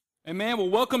Amen. Well,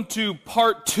 welcome to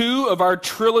part 2 of our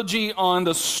trilogy on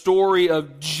the story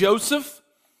of Joseph.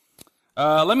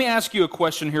 Let me ask you a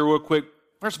question here real quick.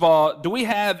 First of all, do we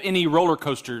have any roller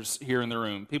coasters here in the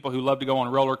room? People who love to go on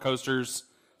roller coasters,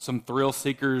 some thrill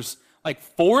seekers. Like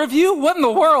 4 of you? What in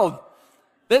the world?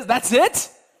 That's it?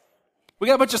 We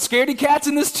got a bunch of scaredy cats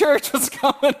in this church? What's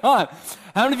going on?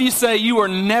 How many of you say you are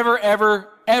never, ever,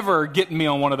 ever getting me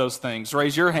on one of those things?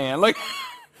 Raise your hand. Like,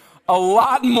 a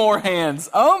lot more hands.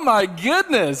 Oh my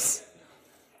goodness.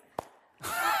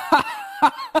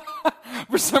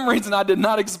 For some reason, I did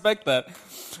not expect that.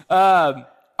 All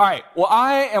right. Well,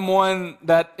 I am one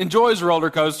that enjoys roller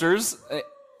coasters.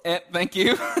 Thank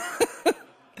you.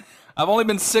 I've only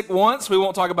been sick once. We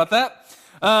won't talk about that.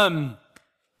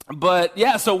 But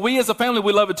yeah, so we as a family,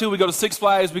 we love it too. We go to Six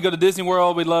Flags. We go to Disney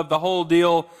World. We love the whole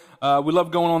deal. We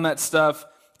love going on that stuff.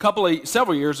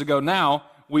 Several years ago now,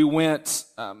 we went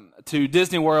to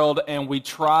Disney World and we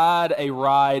tried a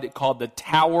ride called the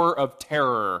Tower of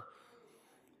Terror.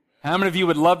 How many of you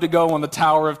would love to go on the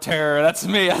Tower of Terror? That's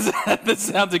me. That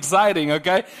sounds exciting,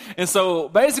 okay? And so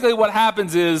basically what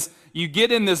happens is you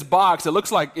get in this box. It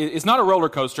looks like, it's not a roller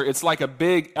coaster. It's like a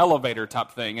big elevator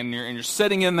type thing. And you're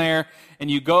sitting in there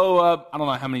and you go up, I don't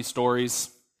know how many stories,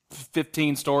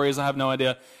 15 stories, I have no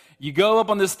idea. You go up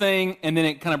on this thing, and then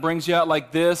it kind of brings you out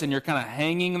like this, and you're kind of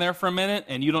hanging there for a minute,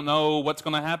 and you don't know what's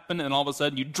going to happen, and all of a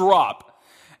sudden you drop.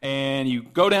 And you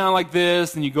go down like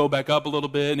this, and you go back up a little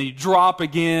bit, and then you drop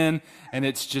again, and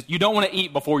it's just, you don't want to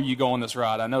eat before you go on this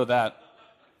ride. I know that.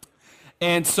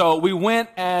 And so we went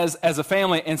as a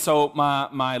family, and so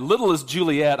my littlest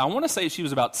Juliet, I want to say she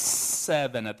was about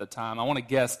 7 at the time. I want to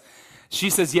guess. She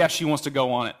says, yes, she wants to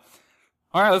go on it.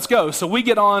 All right, let's go. So we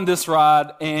get on this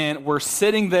ride, and we're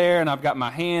sitting there, and I've got my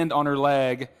hand on her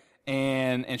leg,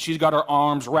 and she's got her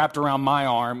arms wrapped around my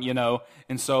arm, you know.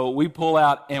 And so we pull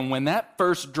out, and when that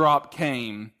first drop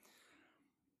came,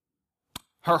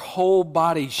 her whole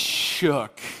body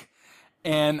shook,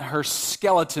 and her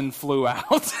skeleton flew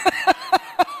out.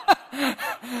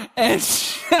 And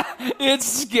it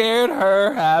scared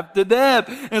her half to death.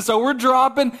 And so we're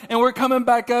dropping, and we're coming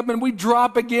back up, and we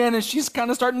drop again, and she's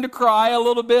kind of starting to cry a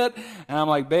little bit. And I'm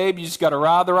like, babe, you just got to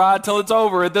ride the ride till it's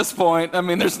over at this point. I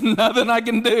mean, there's nothing I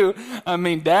can do. I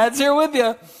mean, Dad's here with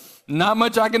you. Not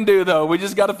much I can do, though. We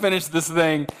just got to finish this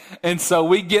thing. And so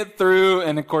we get through,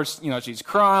 and of course, you know, she's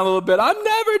crying a little bit. I'm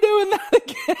never doing that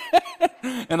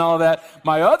again. And all that.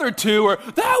 My other 2 were,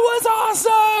 that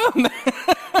was awesome.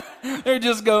 They're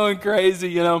just going crazy,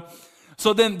 you know.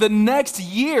 So then the next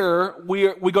year,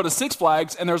 we go to Six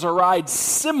Flags, and there's a ride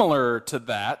similar to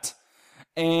that.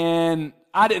 And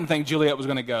I didn't think Juliet was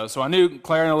going to go. So I knew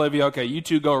Claire and Olivia, okay, you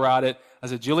 2 go ride it. I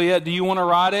said, Juliet, do you want to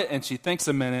ride it? And she thinks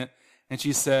a minute, and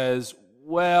she says,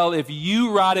 well, if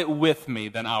you ride it with me,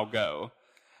 then I'll go.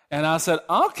 And I said,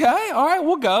 okay, all right,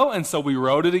 we'll go. And so we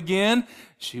rode it again.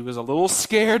 She was a little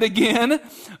scared again,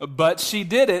 but she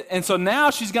did it. And so now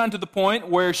she's gotten to the point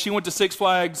where she went to Six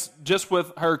Flags just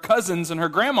with her cousins and her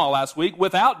grandma last week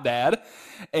without Dad.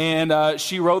 And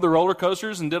she rode the roller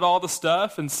coasters and did all the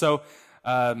stuff. And so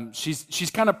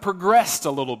she's kind of progressed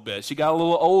a little bit. She got a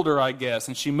little older, I guess,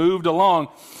 and she moved along.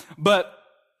 But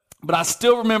I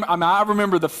still remember, I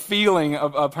remember the feeling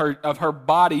of her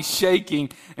body shaking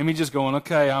and me just going,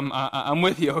 okay, I'm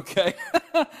with you, okay?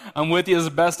 I'm with you as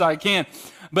best I can.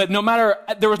 But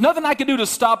there was nothing I could do to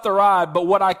stop the ride, but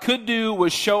what I could do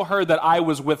was show her that I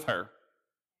was with her.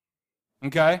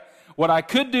 Okay? What I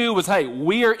could do was, hey,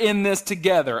 we are in this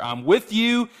together. I'm with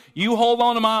you. You hold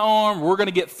on to my arm. We're going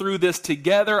to get through this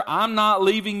together. I'm not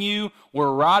leaving you.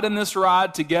 We're riding this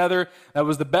ride together. That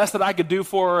was the best that I could do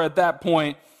for her at that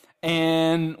point.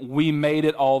 And we made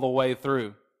it all the way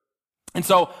through. And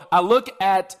so I look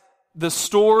at the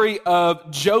story of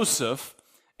Joseph,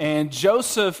 and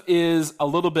Joseph is a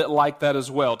little bit like that as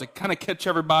well. To kind of catch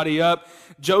everybody up,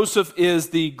 Joseph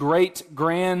is the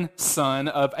great-grandson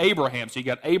of Abraham. So you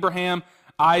got Abraham,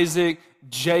 Isaac,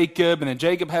 Jacob, and then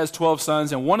Jacob has 12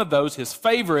 sons, and one of those, his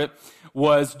favorite,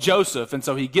 was Joseph. And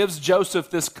so he gives Joseph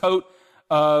this coat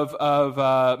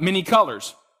of many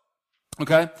colors.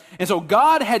 Okay? And so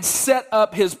God had set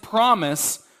up his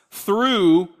promise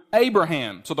through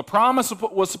Abraham. So the promise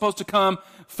was supposed to come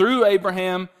through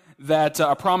Abraham, that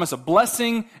a promise of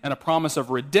blessing and a promise of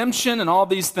redemption and all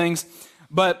these things.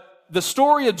 But the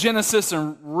story of Genesis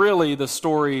and really the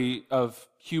story of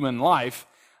human life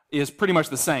is pretty much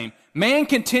the same. Man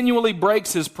continually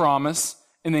breaks his promise,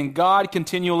 and then God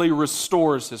continually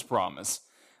restores his promise.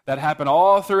 That happened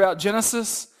all throughout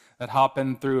Genesis. That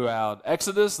happened throughout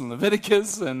Exodus and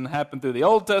Leviticus, and happened through the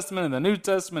Old Testament and the New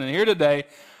Testament, and here today.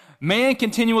 Man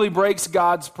continually breaks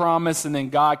God's promise, and then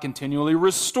God continually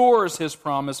restores his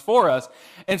promise for us.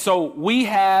 And so we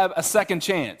have a second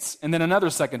chance, and then another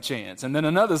second chance, and then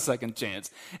another second chance.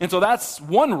 And so that's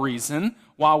one reason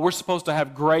why we're supposed to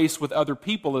have grace with other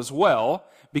people as well,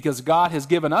 because God has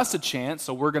given us a chance,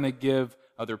 so we're going to give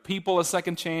other people a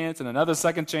second chance and another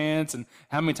second chance. And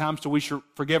how many times do we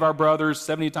forgive our brothers?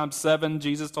 70 times 7,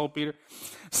 Jesus told Peter.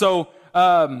 So,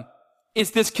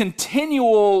 it's this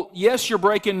continual, yes, you're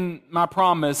breaking my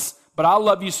promise, but I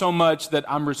love you so much that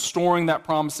I'm restoring that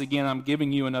promise again. I'm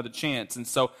giving you another chance. And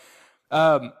so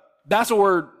that's what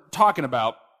we're talking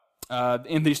about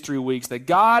in these 3 weeks, that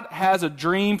God has a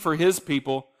dream for his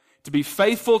people to be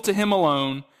faithful to him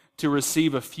alone, to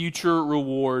receive a future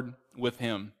reward with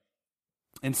him.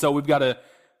 And so we've got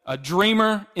a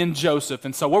dreamer in Joseph.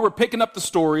 And so where we're picking up the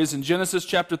story is in Genesis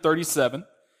chapter 37.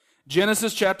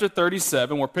 Genesis chapter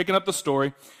 37, we're picking up the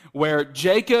story where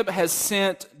Jacob has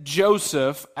sent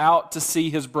Joseph out to see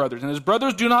his brothers. And his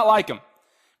brothers do not like him.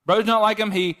 Brothers do not like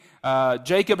him.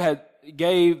 Jacob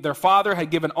their father had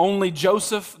given only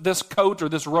Joseph this coat or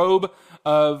this robe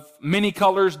of many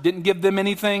colors, didn't give them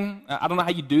anything. I don't know how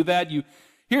you do that.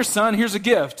 Here, son, here's a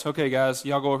gift. Okay, guys,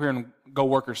 y'all go over here and go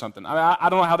work or something. I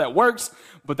don't know how that works,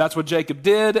 but that's what Jacob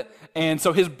did. And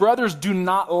so his brothers do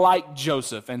not like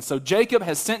Joseph. And so Jacob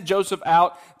has sent Joseph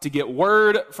out to get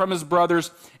word from his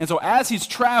brothers. And so as he's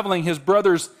traveling, his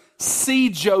brothers see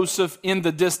Joseph in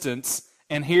the distance.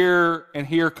 And here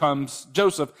comes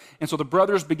Joseph. And so the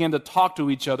brothers begin to talk to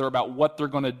each other about what they're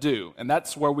going to do. And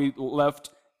that's where we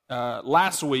left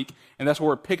last week. And that's where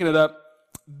we're picking it up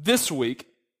this week.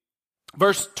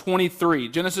 Verse 23,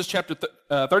 Genesis chapter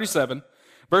 37,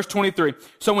 verse 23.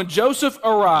 So when Joseph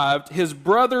arrived, his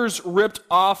brothers ripped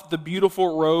off the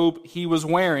beautiful robe he was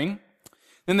wearing.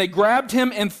 Then they grabbed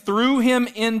him and threw him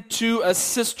into a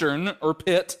cistern or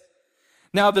pit.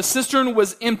 Now the cistern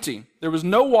was empty. There was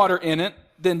no water in it.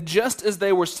 Then just as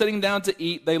they were sitting down to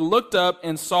eat, they looked up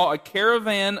and saw a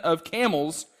caravan of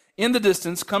camels in the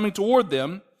distance coming toward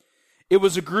them. It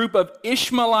was a group of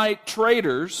Ishmaelite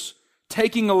traders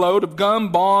taking a load of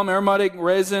gum, balm, aromatic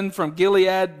resin from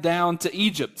Gilead down to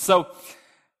Egypt. So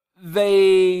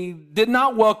they did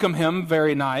not welcome him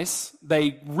very nice.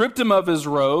 They ripped him of his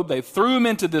robe. They threw him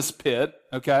into this pit,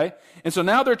 okay? And so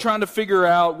now they're trying to figure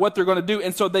out what they're going to do.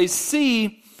 And so they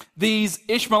see these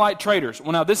Ishmaelite traders.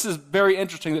 Well, now this is very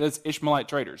interesting that it's Ishmaelite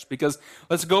traders, because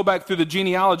let's go back through the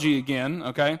genealogy again,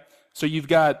 okay? So you've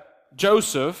got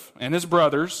Joseph and his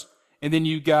brothers, and then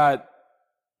you've got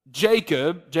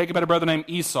Jacob. Jacob had a brother named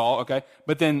Esau, okay?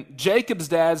 But then Jacob's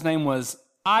dad's name was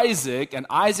Isaac, and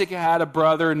Isaac had a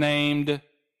brother named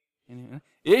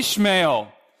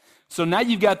Ishmael. So now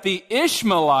you've got the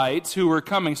Ishmaelites who are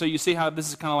coming. So you see how this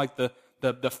is kind of like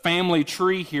the family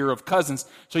tree here of cousins.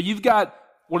 So you've got,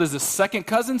 what is this, second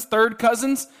cousins, third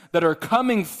cousins that are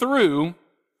coming through,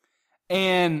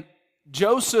 and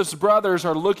Joseph's brothers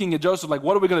are looking at Joseph like,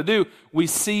 what are we going to do? We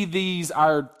see these,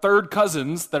 our third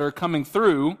cousins that are coming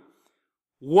through.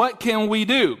 What can we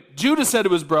do? Judah said to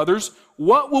his brothers,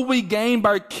 what will we gain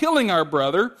by killing our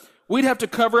brother? We'd have to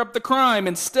cover up the crime.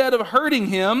 Instead of hurting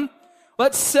him,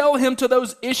 let's sell him to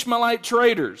those Ishmaelite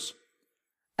traders.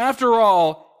 After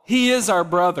all, he is our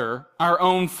brother, our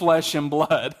own flesh and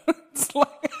blood. It's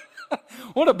like,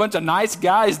 what a bunch of nice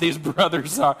guys these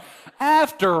brothers are.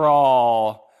 After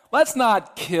all, let's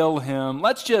not kill him.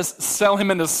 Let's just sell him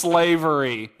into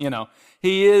slavery.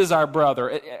 He is our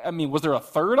brother. I mean, was there a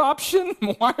third option?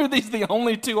 Why are these the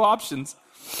only two options?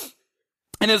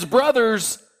 And his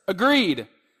brothers agreed.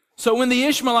 So when the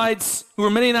Ishmaelites, who were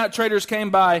Midianite traders, came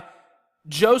by,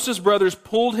 Joseph's brothers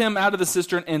pulled him out of the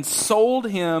cistern and sold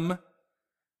him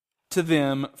to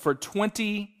them for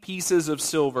 20 pieces of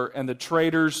silver, and the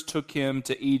traders took him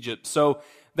to Egypt. So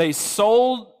they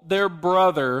sold their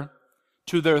brother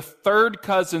to their third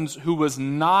cousins who was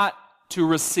not to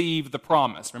receive the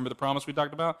promise. Remember the promise we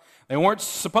talked about? They weren't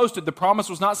supposed to, the promise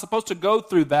was not supposed to go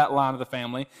through that line of the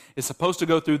family. It's supposed to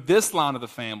go through this line of the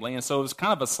family. And so it was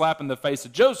kind of a slap in the face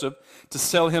of Joseph to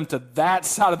sell him to that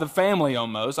side of the family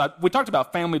almost. We talked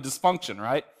about family dysfunction,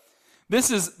 right? This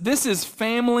is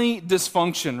family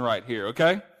dysfunction right here,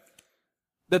 okay?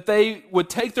 That they would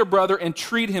take their brother and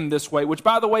treat him this way, which,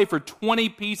 by the way, for 20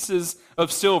 pieces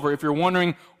of silver, if you're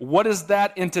wondering, what is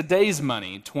that in today's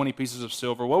money, 20 pieces of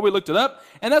silver? Well, we looked it up,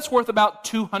 and that's worth about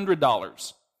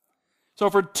 $200. So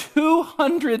for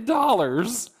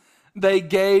 $200, they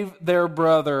gave their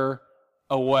brother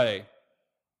away.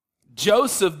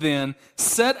 Joseph then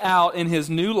set out in his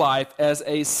new life as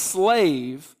a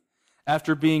slave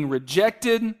after being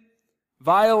rejected,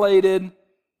 violated,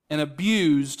 and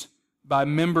abused by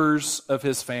members of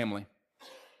his family.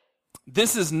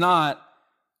 This is not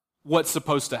what's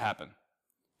supposed to happen.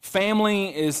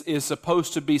 Family is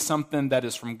supposed to be something that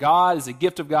is from God, is a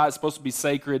gift of God, it's supposed to be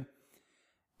sacred.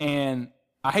 And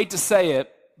I hate to say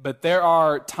it, but there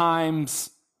are times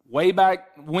way back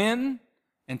when,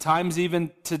 and times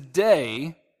even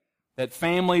today, that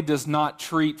family does not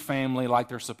treat family like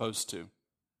they're supposed to.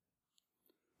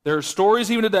 There are stories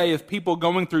even today of people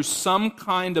going through some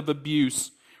kind of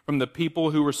abuse from the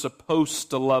people who were supposed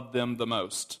to love them the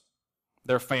most,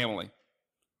 their family.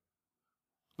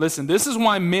 Listen, this is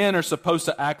why men are supposed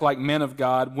to act like men of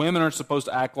God. Women are supposed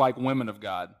to act like women of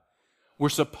God. We're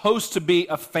supposed to be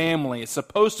a family. It's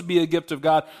supposed to be a gift of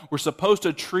God. We're supposed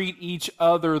to treat each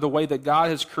other the way that God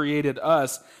has created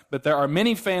us. But there are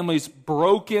many families,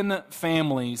 broken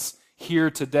families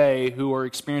here today, who are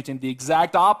experiencing the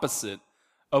exact opposite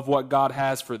of what God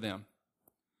has for them.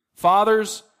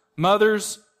 Fathers,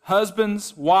 mothers,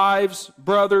 husbands, wives,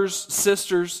 brothers,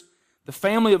 sisters, the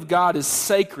family of God is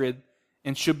sacred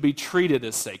and should be treated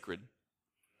as sacred.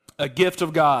 A gift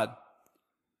of God.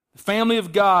 The family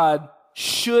of God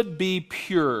should be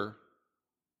pure,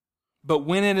 but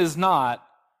when it is not,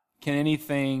 can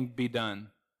anything be done?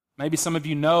 Maybe some of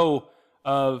you know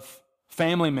of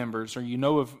family members, or you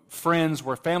know of friends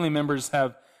where family members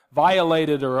have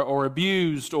violated or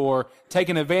abused or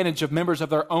taken advantage of members of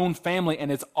their own family,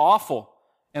 and it's awful.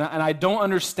 And I don't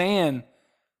understand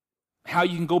how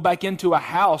you can go back into a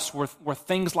house where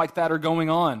things like that are going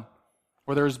on,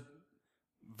 where there's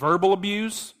verbal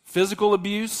abuse, physical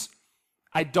abuse.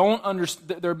 I don't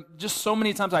understand. There are just so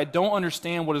many times I don't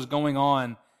understand what is going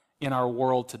on in our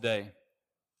world today.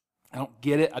 I don't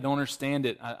get it. I don't understand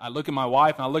it. I look at my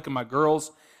wife and I look at my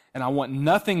girls, and I want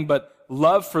nothing but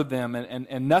love for them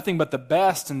and nothing but the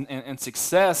best and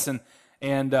success.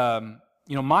 And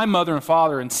my mother and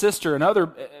father and sister and other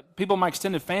people in my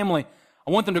extended family,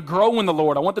 I want them to grow in the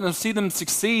Lord. I want them to see them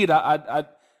succeed. I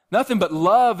nothing but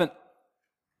love.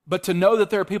 But to know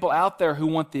that there are people out there who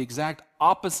want the exact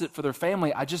opposite for their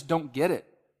family, I just don't get it.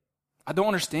 I don't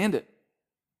understand it.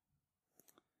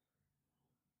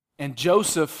 And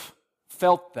Joseph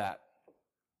felt that.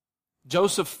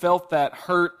 Joseph felt that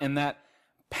hurt and that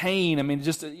pain. I mean,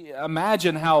 just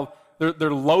imagine how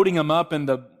they're loading him up in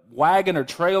the wagon or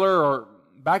trailer or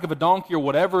back of a donkey or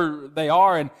whatever they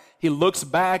are, and he looks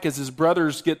back as his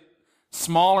brothers get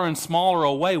smaller and smaller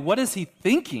away. What is he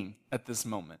thinking at this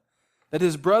moment? That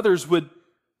his brothers would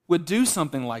do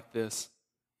something like this.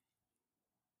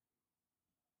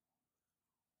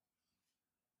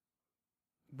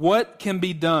 What can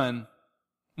be done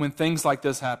when things like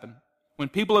this happen? When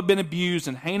people have been abused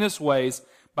in heinous ways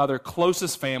by their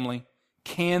closest family,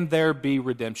 can there be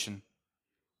redemption?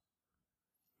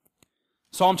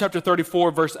 Psalm chapter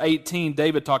 34, verse 18,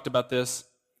 David talked about this.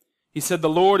 He said, "The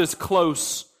Lord is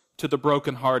close to the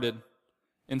brokenhearted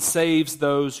and saves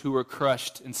those who are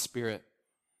crushed in spirit."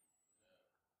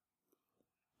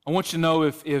 I want you to know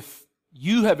if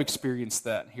you have experienced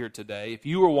that here today, if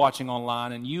you are watching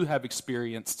online and you have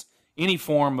experienced any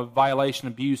form of violation,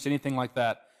 abuse, anything like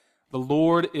that, the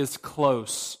Lord is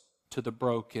close to the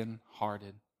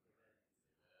brokenhearted.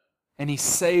 And He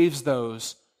saves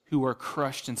those who are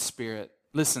crushed in spirit.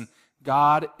 Listen,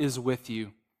 God is with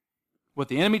you. What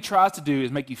the enemy tries to do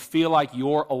is make you feel like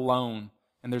you're alone,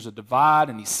 and there's a divide,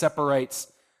 and he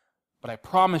separates. But I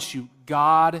promise you,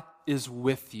 God is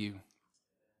with you.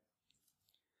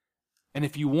 And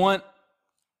if you want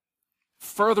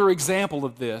further example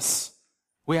of this,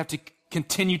 we have to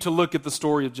continue to look at the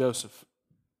story of Joseph.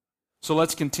 So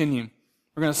let's continue.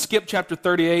 We're going to skip chapter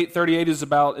 38. 38 is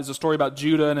a story about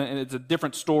Judah, and it's a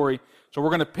different story. So we're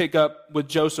going to pick up with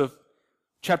Joseph,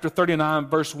 chapter 39,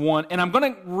 verse 1. And I'm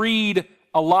going to read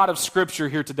a lot of scripture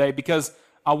here today because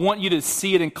I want you to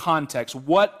see it in context.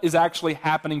 What is actually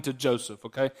happening to Joseph,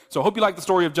 okay? So I hope you like the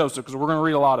story of Joseph because we're going to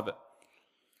read a lot of it.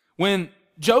 When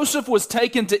Joseph was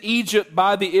taken to Egypt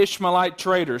by the Ishmaelite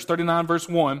traders, 39 verse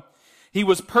 1, he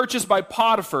was purchased by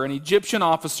Potiphar, an Egyptian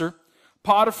officer.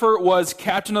 Potiphar was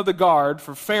captain of the guard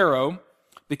for Pharaoh,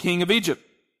 the king of Egypt.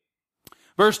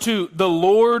 Verse 2, the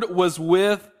Lord was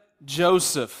with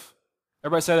Joseph.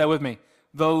 Everybody say that with me.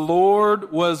 The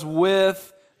Lord was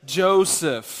with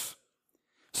Joseph.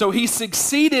 So he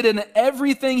succeeded in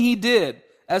everything he did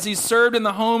as he served in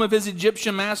the home of his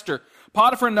Egyptian master.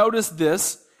 Potiphar noticed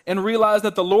this and realized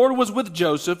that the Lord was with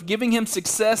Joseph, giving him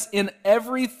success in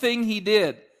everything he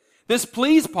did. This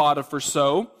pleased Potiphar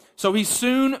so he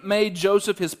soon made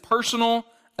Joseph his personal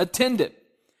attendant.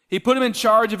 He put him in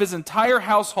charge of his entire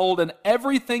household and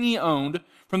everything he owned.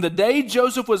 From the day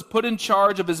Joseph was put in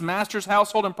charge of his master's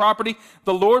household and property,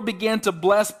 the Lord began to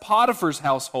bless Potiphar's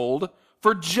household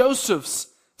for Joseph's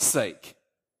sake.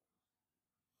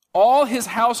 All his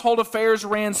household affairs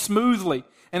ran smoothly,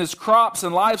 and his crops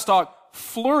and livestock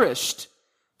flourished.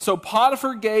 So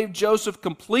Potiphar gave Joseph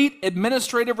complete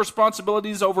administrative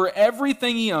responsibilities over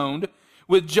everything he owned.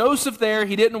 With Joseph there,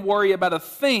 he didn't worry about a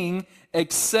thing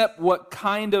except what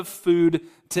kind of food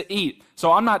to eat.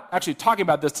 So I'm not actually talking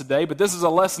about this today, but this is a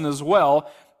lesson as well.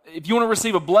 If you want to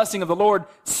receive a blessing of the Lord,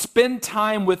 spend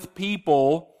time with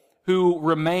people who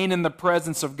remain in the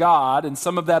presence of God, and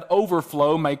some of that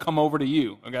overflow may come over to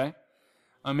you, okay?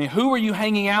 I mean, who are you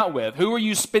hanging out with? Who are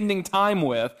you spending time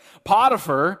with?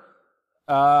 Potiphar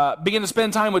began to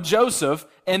spend time with Joseph,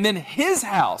 and then his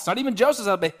house, not even Joseph's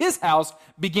house, but his house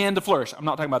began to flourish. I'm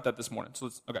not talking about that this morning, so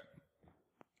okay.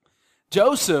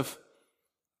 Joseph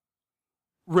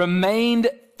remained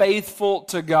faithful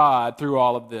to God through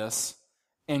all of this,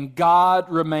 and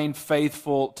God remained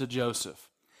faithful to Joseph.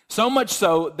 So much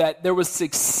so that there was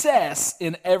success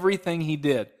in everything he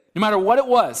did, no matter what it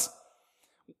was.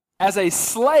 As a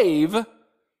slave,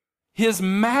 his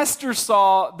master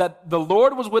saw that the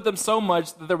Lord was with him so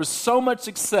much that there was so much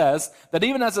success that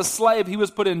even as a slave, he was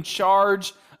put in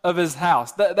charge of his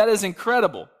house. That is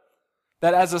incredible.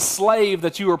 That as a slave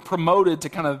that you were promoted to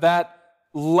kind of that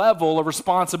level of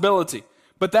responsibility.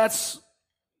 But that's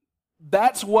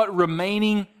what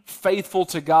remaining faithful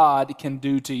to God can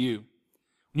do to you.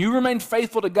 When you remain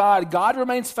faithful to God, God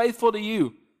remains faithful to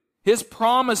you. His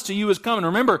promise to you is coming.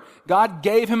 Remember, God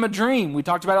gave him a dream. We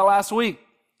talked about it last week.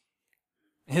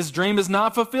 His dream is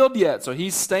not fulfilled yet, so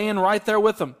he's staying right there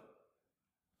with him.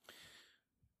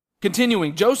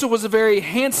 Continuing, Joseph was very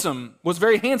handsome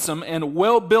and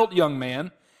well-built young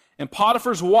man, and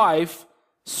Potiphar's wife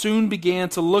soon began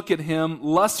to look at him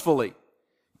lustfully.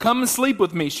 "Come and sleep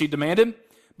with me," she demanded.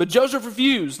 But Joseph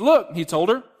refused. "Look," he told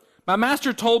her, "my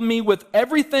master told me with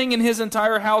everything in his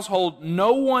entire household,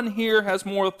 no one here has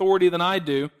more authority than I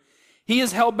do. He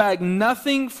has held back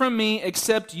nothing from me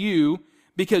except you,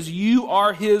 because you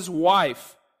are his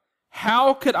wife.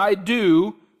 How could I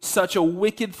do such a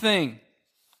wicked thing?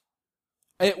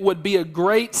 It would be a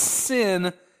great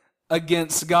sin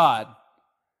against God."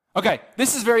 Okay,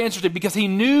 this is very interesting because he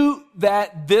knew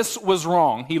that this was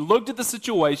wrong. He looked at the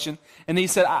situation and he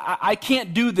said, I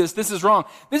can't do this. This is wrong.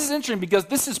 This is interesting because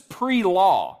this is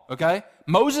pre-law, okay?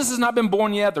 Moses has not been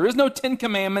born yet. There is no 10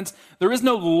 Commandments. There is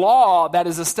no law that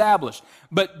is established.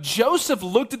 But Joseph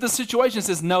looked at the situation and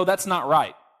says, no, that's not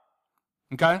right,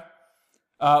 okay?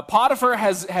 Potiphar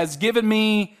has given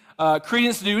me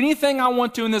credence to do anything I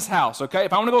want to in this house, okay?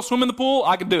 If I want to go swim in the pool,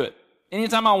 I can do it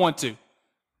anytime I want to.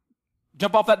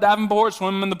 Jump off that diving board,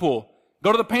 swim in the pool.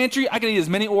 Go to the pantry, I can eat as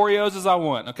many Oreos as I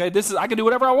want, okay? I can do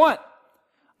whatever I want.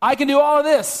 I can do all of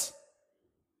this.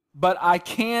 But I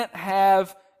can't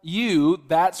have you.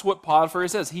 That's what Potiphar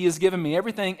says. He has given me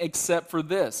everything except for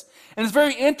this. And it's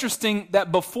very interesting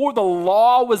that before the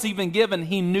law was even given,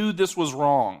 he knew this was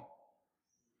wrong.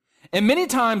 And many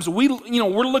times we're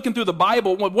looking through the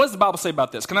Bible. What does the Bible say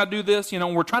about this? Can I do this?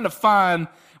 We're trying to find,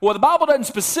 well, the Bible doesn't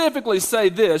specifically say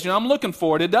this. I'm looking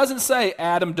for it. It doesn't say,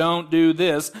 Adam, don't do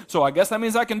this. So I guess that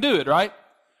means I can do it, right?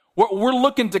 We're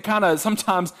looking to kind of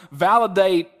sometimes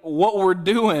validate what we're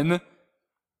doing,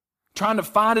 trying to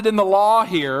find it in the law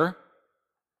here.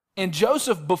 And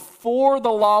Joseph, before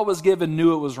the law was given,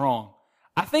 knew it was wrong.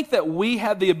 I think that we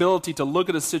have the ability to look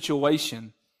at a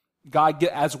situation,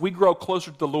 as we grow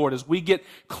closer to the Lord, as we get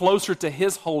closer to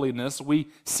his holiness, we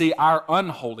see our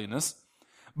unholiness.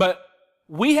 But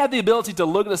we have the ability to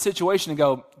look at a situation and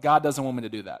go, God doesn't want me to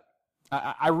do that.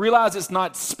 I realize it's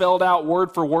not spelled out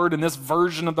word for word in this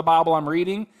version of the Bible I'm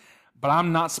reading, but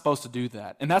I'm not supposed to do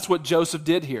that. And that's what Joseph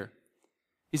did here.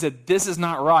 He said, this is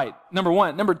not right. Number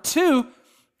one. Number two,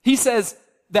 he says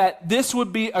that this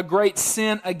would be a great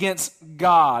sin against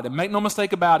God. And make no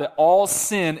mistake about it, all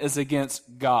sin is against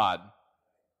God.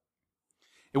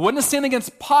 It wasn't a sin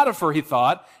against Potiphar, he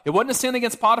thought. It wasn't a sin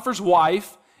against Potiphar's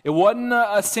wife. It wasn't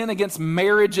a sin against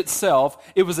marriage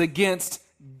itself. It was against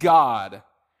God.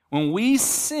 When we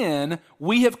sin,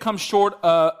 we have come short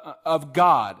of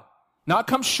God. Not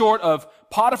come short of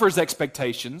Potiphar's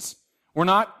expectations.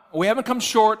 We haven't come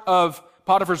short of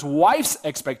Potiphar's wife's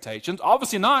expectations.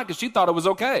 Obviously not, because she thought it was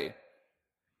okay.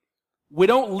 We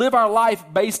don't live our life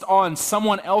based on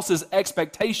someone else's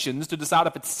expectations to decide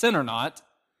if it's sin or not.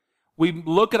 We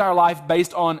look at our life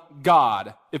based on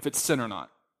God, if it's sin or not.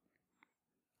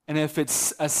 And if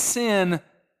it's a sin,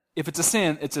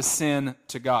 it's a sin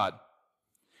to God.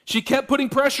 She kept putting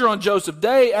pressure on Joseph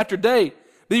day after day,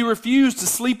 but he refused to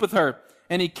sleep with her,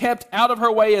 and he kept out of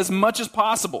her way as much as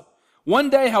possible. One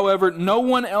day, however, no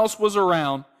one else was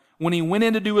around. When he went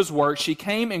in to do his work, she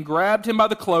came and grabbed him by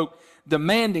the cloak,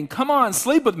 demanding, "Come on,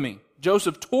 sleep with me."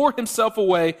 Joseph tore himself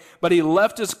away, but he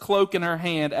left his cloak in her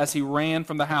hand as he ran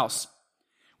from the house.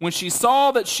 When she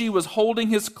saw that she was holding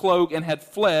his cloak and had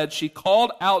fled, she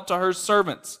called out to her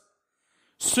servants.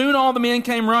 Soon all the men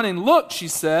came running. "Look," she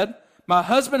said, "my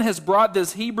husband has brought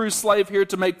this Hebrew slave here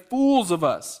to make fools of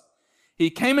us. He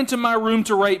came into my room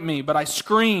to rape me, but I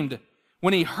screamed.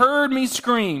 When he heard me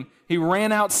scream, he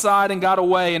ran outside and got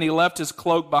away, and he left his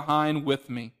cloak behind with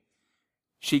me."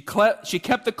 She kept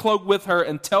the cloak with her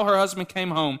until her husband came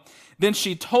home. Then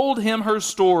she told him her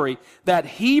story. "That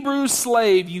Hebrew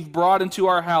slave you've brought into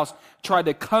our house tried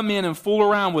to come in and fool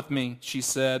around with me," she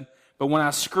said. "But when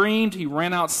I screamed, he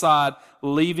ran outside,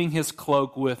 leaving his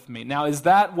cloak with me." Now, is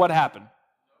that what happened?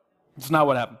 It's not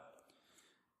what happened.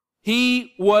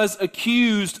 He was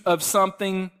accused of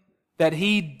something that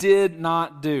he did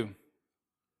not do.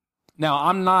 Now,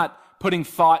 I'm not putting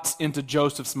thoughts into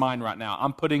Joseph's mind right now.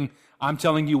 I'm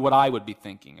telling you what I would be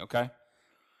thinking, okay?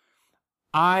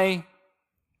 I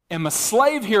am a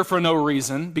slave here for no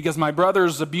reason because my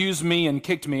brothers abused me and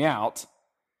kicked me out.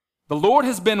 The Lord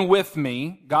has been with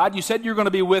me. God, you said you're going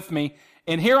to be with me.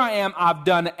 And here I am. I've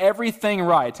done everything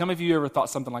right. Tell me if you ever thought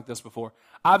something like this before.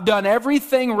 I've done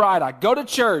everything right. I go to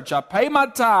church. I pay my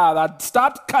tithe. I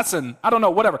stopped cussing. I don't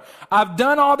know, whatever. I've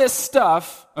done all this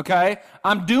stuff, okay?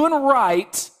 I'm doing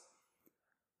right.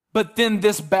 But then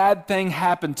this bad thing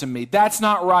happened to me. That's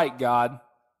not right, God.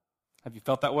 Have you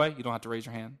felt that way? You don't have to raise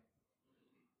your hand.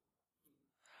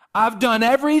 I've done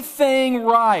everything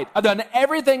right. I've done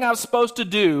everything I was supposed to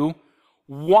do.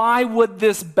 Why would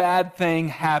this bad thing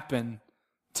happen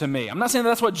to me? I'm not saying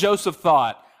that's what Joseph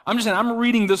thought. I'm just saying I'm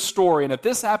reading this story, and if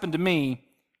this happened to me,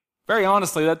 very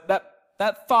honestly,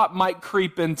 that thought might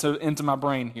creep into my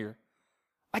brain here.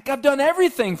 Like, I've done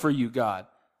everything for you, God.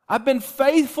 I've been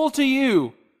faithful to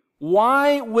you.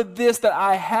 Why would this that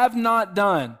I have not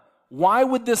done, why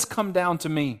would this come down to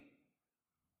me?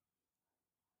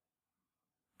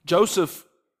 Joseph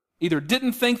either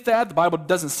didn't think that, the Bible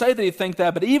doesn't say that he think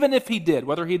that, but even if he did,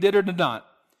 whether he did or did not,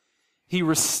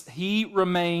 he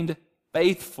remained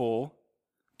faithful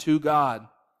to God.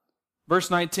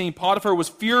 Verse 19, Potiphar was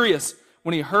furious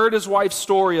when he heard his wife's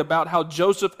story about how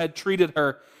Joseph had treated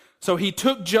her. So he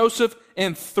took Joseph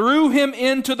and threw him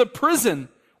into the prison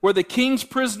where the king's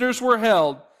prisoners were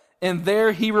held, and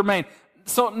there he remained.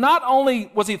 So not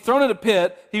only was he thrown in a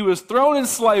pit, he was thrown in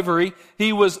slavery,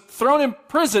 he was thrown in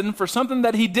prison for something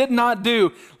that he did not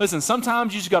do. Listen,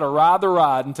 sometimes you just got to ride the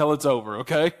ride until it's over,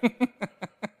 okay?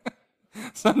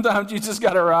 Sometimes you just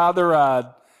got to ride the ride.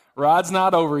 Ride's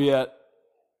not over yet.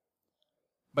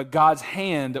 But God's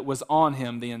hand was on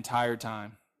him the entire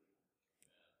time.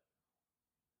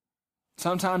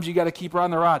 Sometimes you got to keep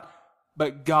riding the ride.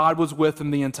 But God was with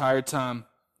him the entire time.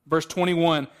 Verse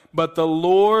 21, but the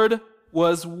Lord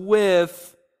was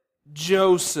with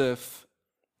Joseph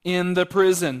in the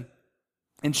prison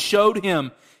and showed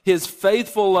him his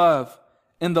faithful love.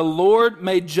 And the Lord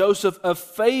made Joseph a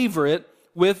favorite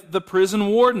with the prison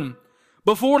warden.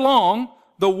 Before long,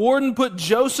 the warden put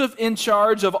Joseph in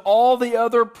charge of all the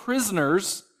other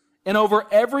prisoners and over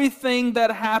everything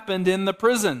that happened in the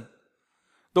prison.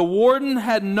 The warden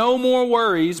had no more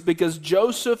worries because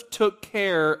Joseph took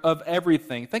care of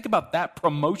everything. Think about that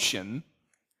promotion.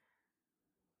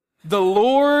 The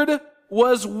Lord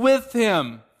was with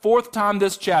him. Fourth time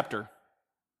this chapter.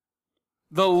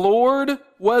 The Lord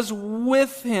was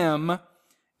with him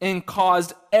and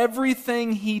caused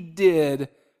everything he did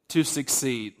to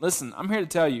succeed. Listen, I'm here to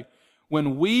tell you,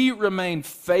 when we remain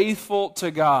faithful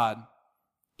to God,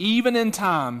 even in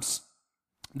times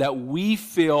that we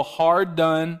feel hard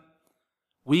done,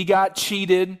 we got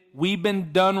cheated, we've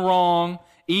been done wrong,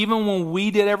 even when we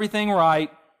did everything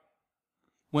right,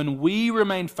 when we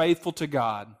remain faithful to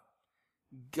God,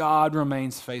 God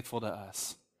remains faithful to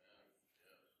us.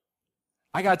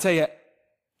 I got to tell you,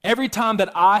 every time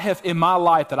that I have in my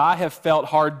life that I have felt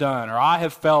hard done or I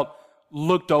have felt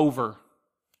looked over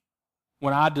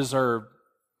when I deserved,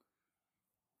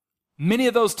 many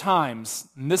of those times,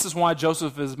 and this is why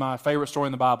Joseph is my favorite story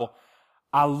in the Bible,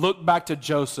 I look back to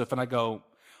Joseph and I go,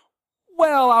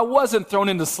 well, I wasn't thrown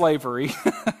into slavery.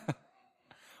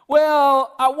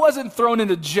 Well, I wasn't thrown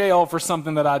into jail for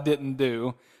something that I didn't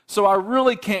do, so I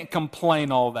really can't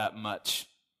complain all that much.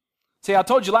 See, I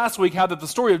told you last week how that the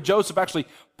story of Joseph actually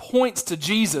points to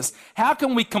Jesus. How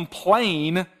can we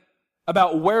complain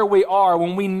about where we are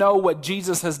when we know what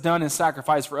Jesus has done and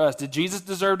sacrificed for us? Did Jesus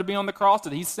deserve to be on the cross?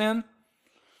 Did he sin?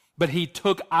 But he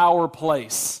took our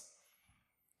place.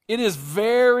 It is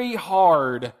very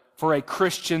hard for a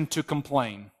Christian to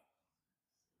complain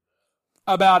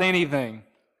about anything.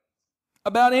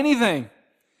 About anything.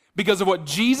 Because of what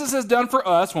Jesus has done for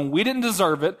us when we didn't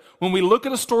deserve it, when we look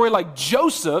at a story like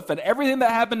Joseph and everything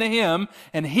that happened to him,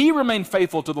 and he remained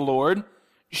faithful to the Lord,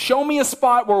 show me a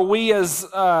spot where we as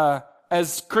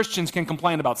Christians can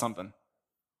complain about something.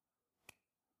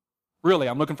 Really,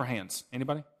 I'm looking for hands.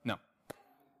 Anybody? No.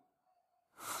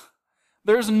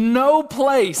 There's no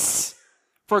place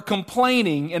for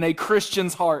complaining in a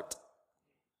Christian's heart.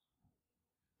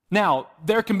 Now,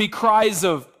 there can be cries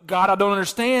of, God, I don't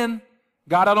understand.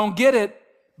 God, I don't get it.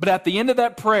 But at the end of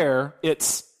that prayer,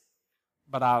 it's,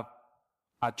 but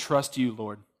I trust you,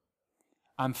 Lord.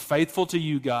 I'm faithful to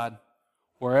you, God.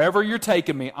 Wherever you're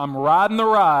taking me, I'm riding the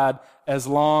ride as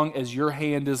long as your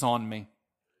hand is on me.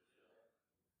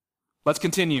 Let's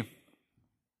continue.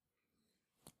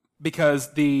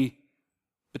 Because the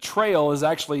betrayal is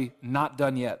actually not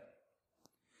done yet.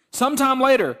 Sometime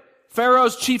later,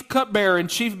 Pharaoh's chief cupbearer and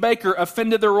chief baker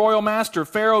offended their royal master.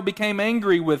 Pharaoh became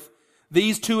angry with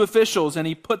these two officials, and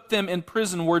he put them in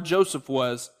prison where Joseph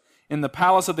was, in the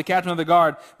palace of the captain of the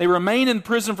guard. They remained in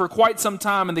prison for quite some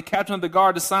time, and the captain of the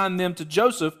guard assigned them to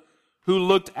Joseph, who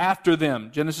looked after them.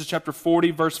 Genesis chapter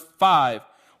 40, verse 5.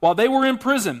 While they were in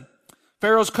prison,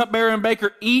 Pharaoh's cupbearer and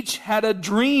baker each had a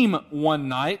dream one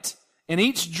night, and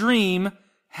each dream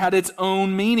had its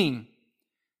own meaning.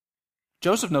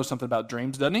 Joseph knows something about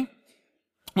dreams, doesn't he?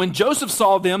 When Joseph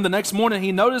saw them the next morning,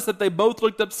 he noticed that they both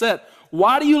looked upset.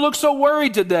 Why do you look so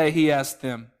worried today? He asked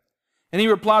them. And he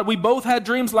replied, we both had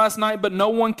dreams last night, but no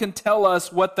one can tell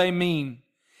us what they mean.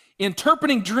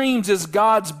 Interpreting dreams is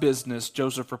God's business,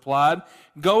 Joseph replied.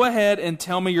 Go ahead and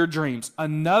tell me your dreams.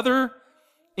 Another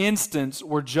instance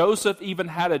where Joseph even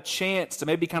had a chance to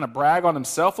maybe kind of brag on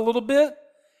himself a little bit.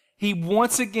 He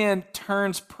once again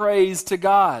turns praise to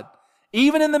God.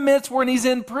 Even in the midst when he's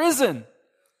in prison.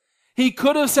 He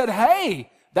could have said, hey,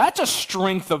 that's a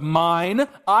strength of mine.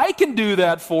 I can do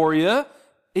that for you.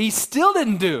 He still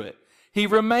didn't do it. He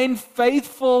remained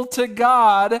faithful to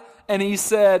God, and he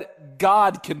said,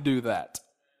 God can do that.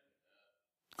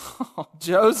 Oh,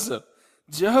 Joseph.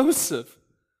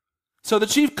 So the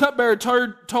chief cupbearer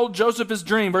told Joseph his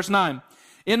dream. Verse 9.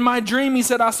 In my dream, he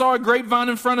said, I saw a grapevine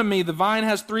in front of me. The vine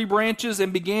has 3 branches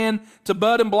and began to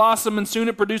bud and blossom, and soon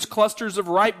it produced clusters of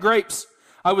ripe grapes.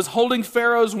 I was holding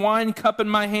Pharaoh's wine cup in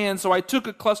my hand, so I took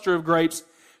a cluster of grapes,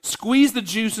 squeezed the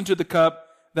juice into the cup,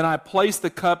 then I placed the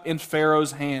cup in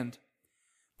Pharaoh's hand.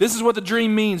 This is what the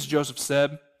dream means, Joseph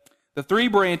said. The 3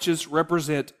 branches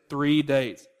represent 3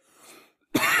 days.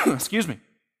 Excuse me.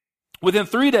 Within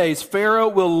 3 days, Pharaoh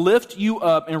will lift you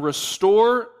up and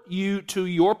restore you to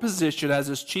your position as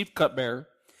his chief cupbearer.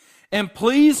 And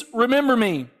please remember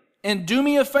me and do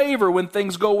me a favor when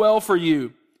things go well for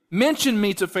you. Mention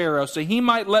me to Pharaoh so he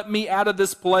might let me out of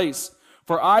this place.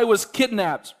 For I was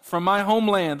kidnapped from my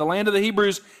homeland, the land of the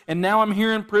Hebrews, and now I'm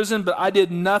here in prison, but I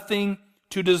did nothing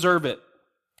to deserve it.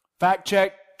 Fact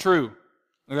check, true.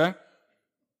 Okay?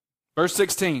 Verse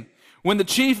 16. When the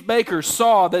chief baker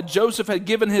saw that Joseph had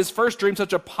given his first dream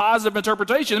such a positive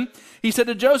interpretation, he said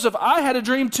to Joseph, I had a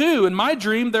dream too. In my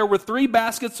dream, there were 3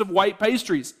 baskets of white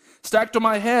pastries stacked on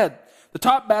my head. The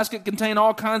top basket contained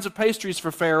all kinds of pastries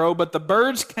for Pharaoh, but the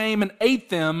birds came and ate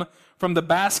them from the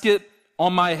basket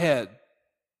on my head.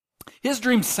 His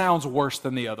dream sounds worse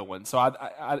than the other one. So,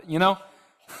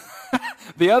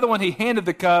 the other one, he handed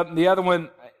the cup, and the other one,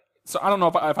 so I don't know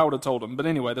if I would have told him. But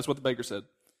anyway, that's what the baker said.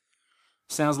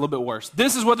 Sounds a little bit worse.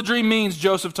 This is what the dream means,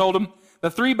 Joseph told him.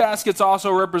 The 3 baskets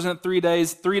also represent 3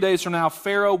 days. 3 days from now,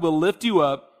 Pharaoh will lift you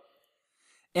up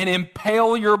and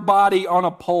impale your body on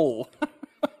a pole.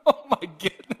 Oh my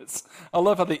goodness. I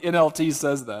love how the NLT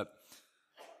says that.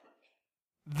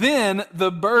 Then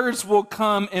the birds will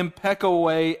come and peck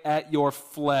away at your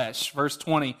flesh. Verse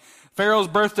 20. Pharaoh's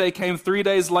birthday came 3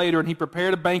 days later, and he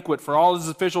prepared a banquet for all his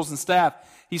officials and staff.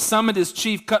 He summoned his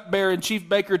chief cupbearer and chief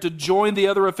baker to join the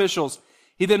other officials.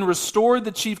 He then restored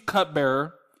the chief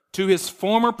cupbearer to his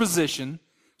former position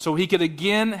so he could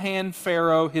again hand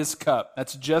Pharaoh his cup.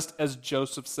 That's just as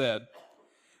Joseph said.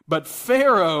 But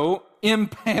Pharaoh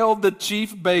impaled the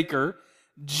chief baker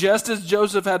just as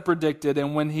Joseph had predicted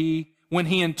and when he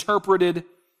interpreted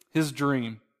his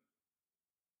dream.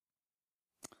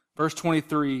 Verse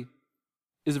 23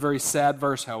 is a very sad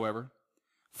verse, however.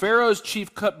 Pharaoh's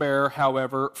chief cupbearer,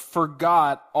 however,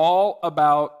 forgot all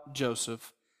about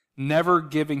Joseph, never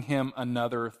giving him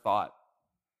another thought.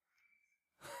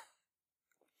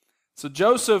 So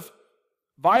Joseph,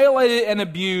 violated and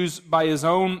abused by his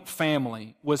own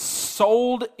family, was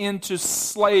sold into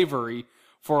slavery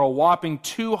for a whopping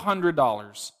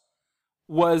 $200,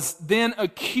 was then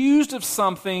accused of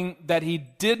something that he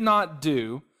did not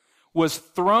do, was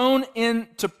thrown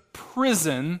into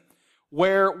prison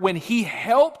where when he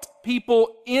helped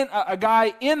people a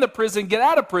guy in the prison get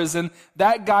out of prison,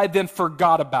 that guy then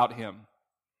forgot about him.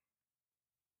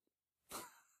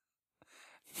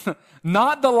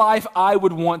 Not the life I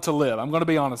would want to live. I'm going to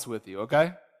be honest with you,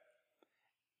 okay?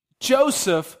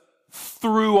 Joseph,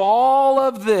 through all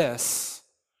of this,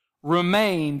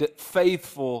 remained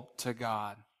faithful to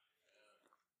God.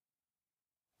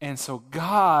 And so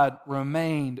God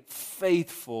remained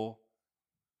faithful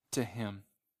to him.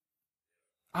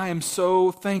 I am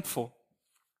so thankful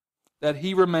that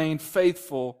he remained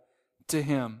faithful to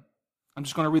him. I'm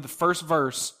just going to read the first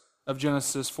verse of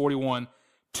Genesis 41.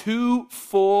 2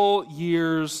 full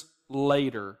years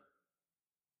later,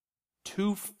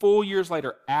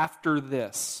 after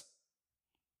this,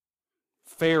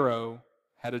 Pharaoh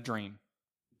had a dream.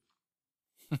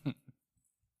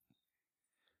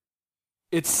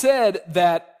 It said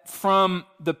that from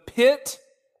the pit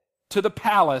to the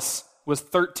palace was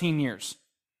 13 years.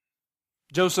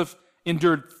 Joseph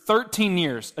endured 13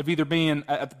 years of either being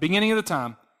at the beginning of the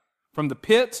time, from the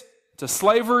pit to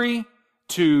slavery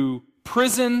to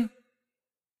prison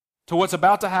to what's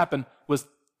about to happen, was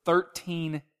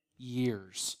 13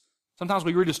 years. Sometimes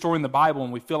we read a story in the Bible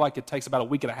and we feel like it takes about a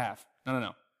week and a half.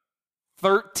 No.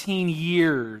 13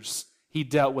 years he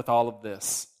dealt with all of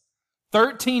this.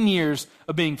 13 years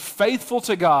of being faithful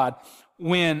to God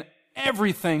when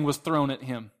everything was thrown at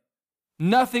him.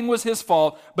 Nothing was his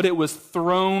fault, but it was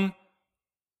thrown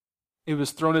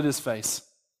at his face.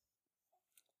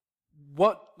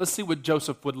 Let's see what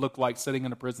Joseph would look like sitting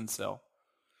in a prison cell.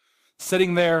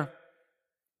 Sitting there,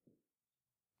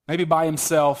 maybe by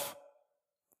himself.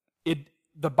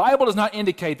 The Bible does not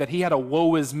indicate that he had a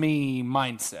woe is me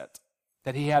mindset,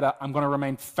 that he had a I'm going to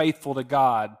remain faithful to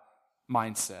God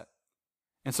mindset.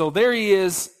 And so there he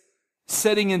is,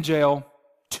 sitting in jail,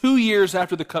 2 years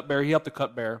after the cupbearer, he helped the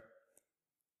cupbearer,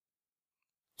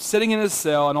 sitting in his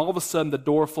cell, and all of a sudden the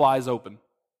door flies open.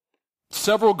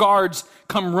 Several guards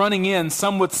come running in,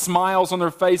 some with smiles on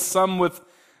their face, some with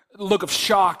a look of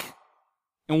shock.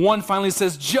 And one finally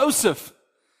says, "Joseph,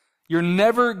 you're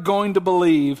never going to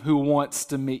believe who wants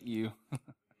to meet you."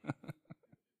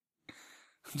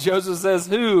 Joseph says,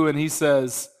 "Who?" And he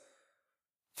says,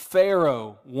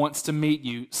 "Pharaoh wants to meet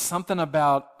you. Something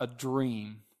about a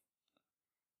dream."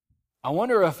 I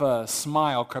wonder if a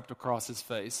smile crept across his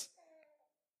face.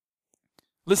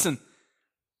 Listen,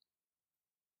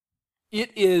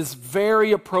 it is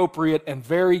very appropriate and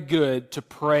very good to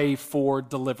pray for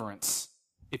deliverance.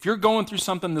 If you're going through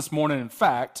something this morning, in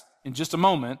fact, in just a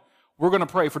moment, we're going to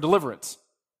pray for deliverance.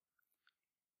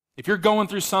 If you're going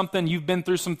through something, you've been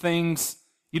through some things,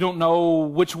 you don't know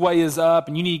which way is up,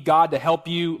 and you need God to help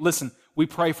you, listen, we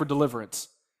pray for deliverance.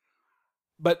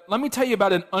 But let me tell you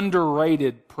about an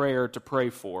underrated prayer to pray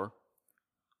for.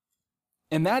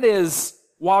 And that is,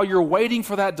 while you're waiting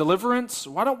for that deliverance,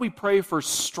 why don't we pray for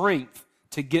strength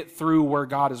to get through where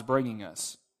God is bringing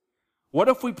us? What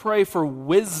if we pray for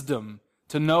wisdom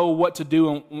to know what to do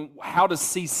and how to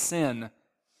see sin?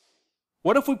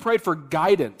 What if we prayed for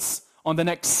guidance on the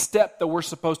next step that we're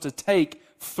supposed to take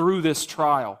through this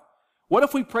trial? What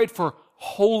if we prayed for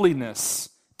holiness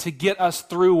to get us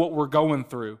through what we're going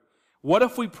through? What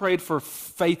if we prayed for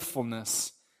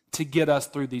faithfulness to get us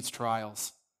through these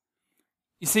trials?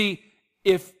 You see,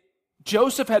 if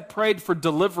Joseph had prayed for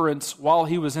deliverance while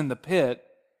he was in the pit,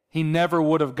 he never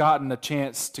would have gotten a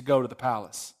chance to go to the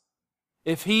palace.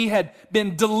 If he had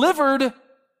been delivered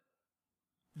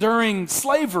during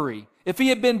slavery, if he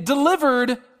had been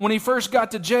delivered when he first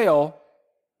got to jail,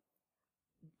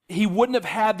 he wouldn't have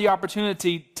had the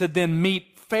opportunity to then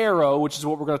meet Pharaoh, which is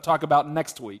what we're going to talk about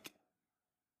next week.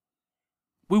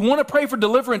 We want to pray for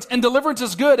deliverance, and deliverance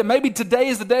is good, and maybe today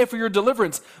is the day for your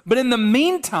deliverance. But in the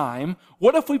meantime,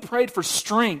 what if we prayed for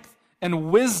strength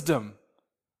and wisdom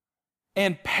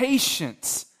and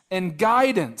patience and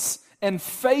guidance and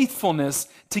faithfulness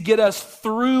to get us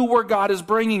through where God is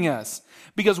bringing us?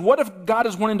 Because what if God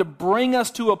is wanting to bring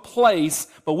us to a place,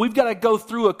 but we've got to go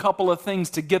through a couple of things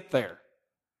to get there?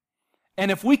 And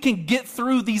if we can get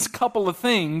through these couple of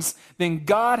things, then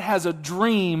God has a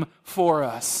dream for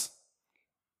us.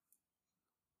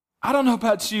 I don't know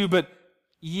about you, but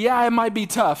yeah, it might be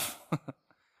tough.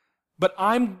 But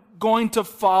I'm going to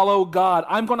follow God.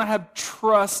 I'm going to have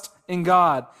trust in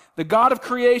God. The God of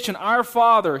creation, our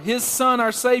Father, His Son,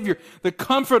 our Savior, the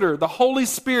Comforter, the Holy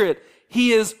Spirit,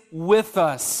 He is with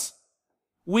us.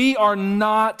 We are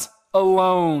not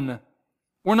alone.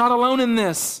 We're not alone in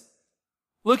this.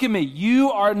 Look at me. You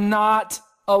are not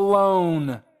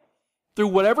alone. through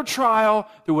whatever trial,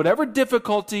 through whatever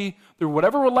difficulty, through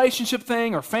whatever relationship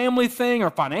thing or family thing or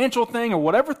financial thing or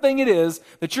whatever thing it is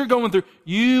that you're going through,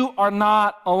 you are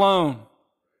not alone.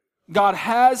 God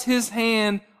has his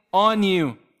hand on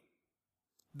you.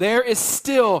 There is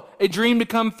still a dream to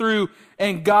come through,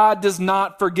 and God does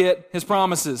not forget his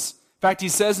promises. In fact, he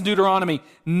says in Deuteronomy,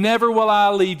 never will I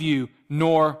leave you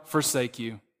nor forsake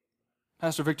you.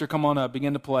 Pastor Victor, come on up,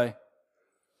 begin to play.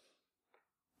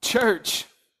 Church,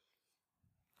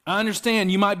 I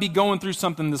understand you might be going through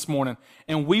something this morning,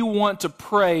 and we want to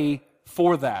pray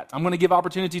for that. I'm going to give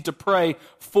opportunity to pray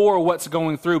for what's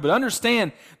going through, but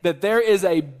understand that there is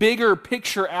a bigger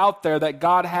picture out there that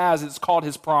God has. It's called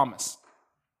his promise.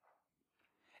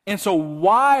 And so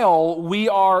while we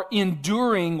are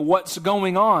enduring what's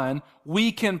going on,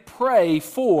 we can pray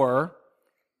for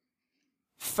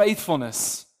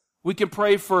faithfulness. We can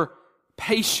pray for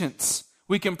patience.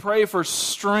 We can pray for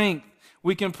strength.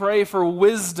 We can pray for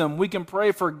wisdom. We can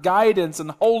pray for guidance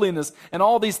and holiness and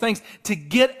all these things to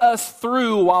get us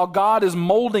through while God is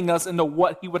molding us into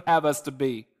what he would have us to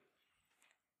be.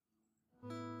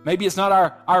 Maybe it's not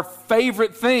our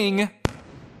favorite thing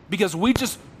because we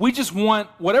just want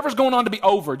whatever's going on to be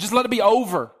over. Just let it be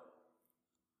over.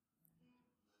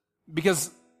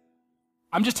 Because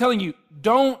I'm just telling you,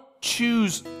 don't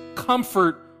choose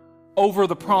comfort over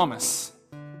the promise.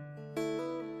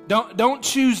 Don't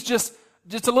choose just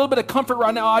a little bit of comfort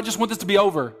right now. I just want this to be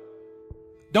over.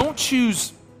 Don't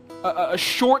choose a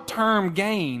short-term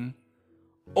gain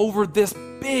over this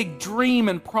big dream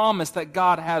and promise that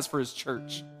God has for his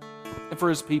church and for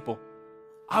his people.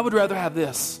 I would rather have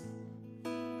this.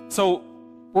 So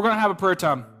we're going to have a prayer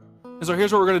time. And so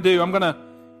here's what we're going to do. I'm going to,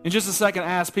 in just a second,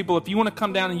 ask people, if you want to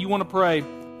come down and you want to pray,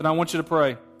 then I want you to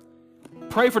pray.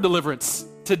 Pray for deliverance.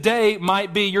 Today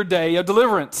might be your day of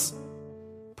deliverance.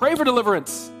 Pray for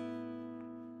deliverance.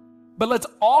 But let's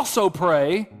also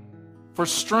pray for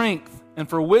strength and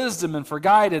for wisdom and for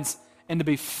guidance and to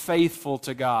be faithful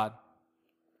to God.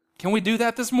 Can we do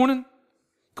that this morning?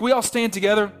 Can we all stand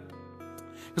together?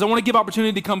 Because I want to give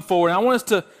opportunity to come forward. And I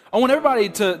want everybody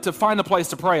to find a place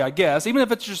to pray, I guess. Even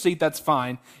if it's your seat, that's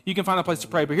fine. You can find a place to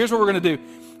pray. But here's what we're going to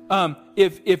do.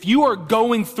 If you are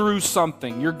going through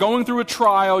something, you're going through a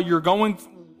trial,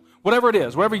 whatever it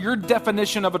is, whatever your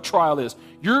definition of a trial is,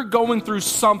 you're going through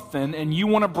something and you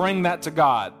want to bring that to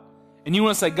God. And you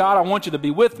want to say, God, I want you to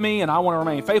be with me and I want to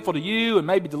remain faithful to you and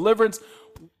maybe deliverance.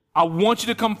 I want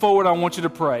you to come forward. I want you to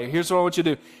pray. Here's what I want you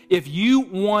to do. If you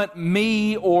want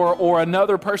me or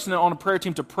another person on a prayer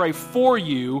team to pray for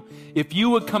you, if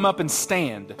you would come up and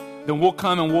stand, then we'll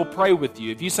come and we'll pray with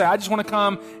you. If you say, I just want to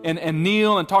come and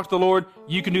kneel and talk to the Lord,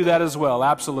 you can do that as well.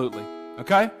 Absolutely.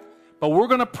 Okay? But we're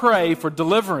going to pray for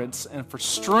deliverance and for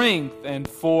strength and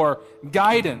for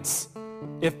guidance.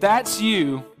 If that's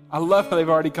you, I love how they've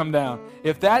already come down.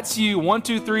 If that's you, 1,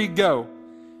 2, 3, go.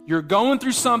 You're going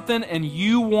through something and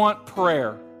you want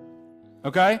prayer.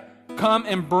 Okay? Come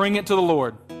and bring it to the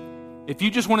Lord. If you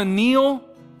just want to kneel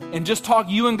and just talk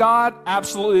you and God,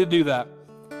 absolutely do that.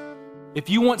 If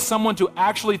you want someone to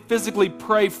actually physically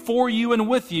pray for you and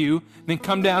with you, then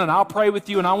come down and I'll pray with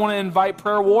you, and I want to invite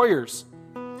prayer warriors.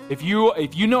 If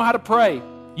you know how to pray,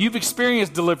 you've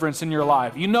experienced deliverance in your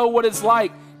life, you know what it's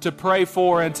like to pray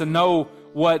for and to know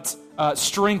what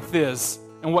strength is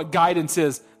and what guidance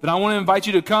is, then I want to invite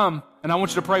you to come and I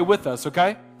want you to pray with us,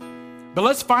 okay? But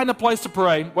let's find a place to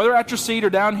pray, whether at your seat or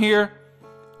down here.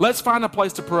 Let's find a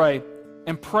place to pray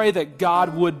and pray that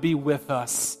God would be with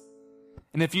us.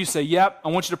 And if you say, yep, I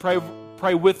want you to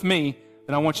pray with me,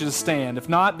 then I want you to stand. If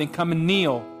not, then come and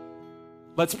kneel.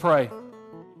 Let's pray.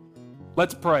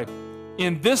 Let's pray.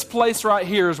 In this place right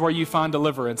here is where you find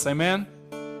deliverance. Amen?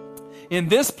 In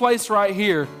this place right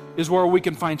here is where we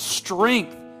can find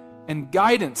strength and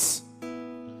guidance.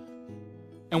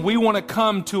 And we want to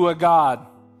come to a God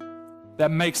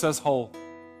that makes us whole.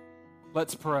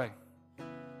 Let's pray.